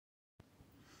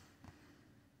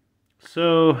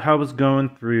So I was going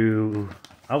through,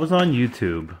 I was on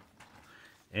YouTube,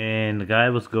 and the guy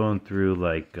was going through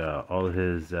like all of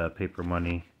his paper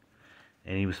money,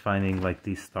 and he was finding like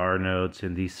these star notes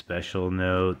and these special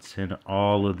notes and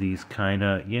all of these kind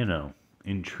of,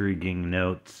 intriguing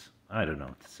notes. I don't know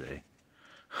what to say.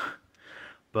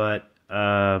 But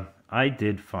I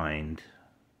did find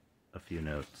a few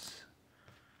notes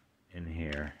in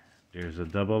here. There's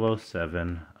a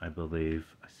 007, I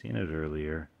believe. I seen it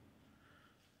earlier.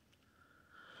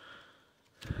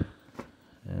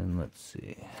 And let's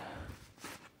see.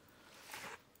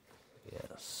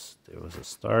 Yes, there was a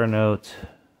star note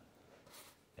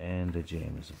and a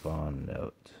James Bond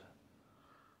note.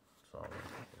 It's all in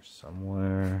here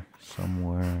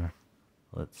somewhere.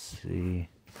 Let's see.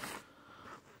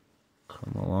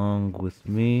 Come along with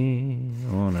me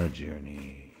on a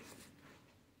journey.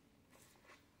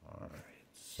 Alright.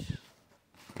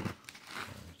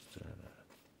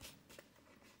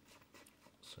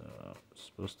 So, it's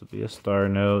supposed to be a star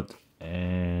note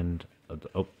and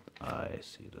oh, I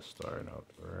see the star note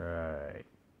right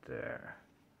there.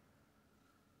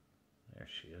 There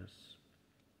she is.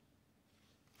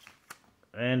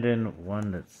 And then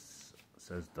one that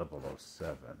says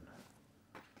 007.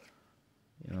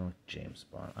 James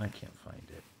Bond. I can't find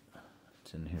it.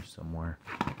 It's in here somewhere.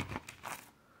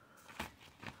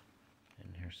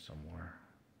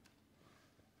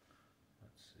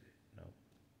 Let's see.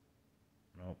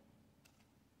 Nope.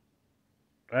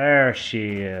 There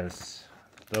she is.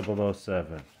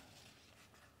 007.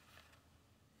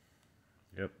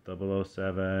 Yep,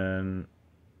 007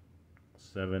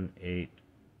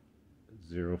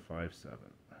 78057.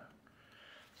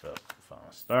 So, found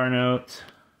a star note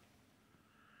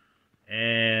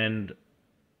and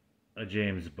a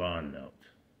James Bond note,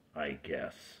 I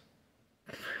guess.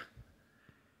 And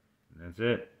that's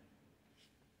it.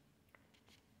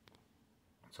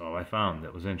 That's all I found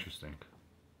that was interesting.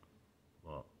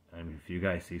 Well, I mean, if you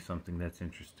guys see something that's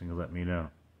interesting, let me know.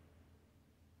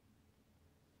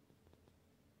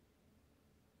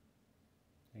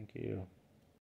 Thank you.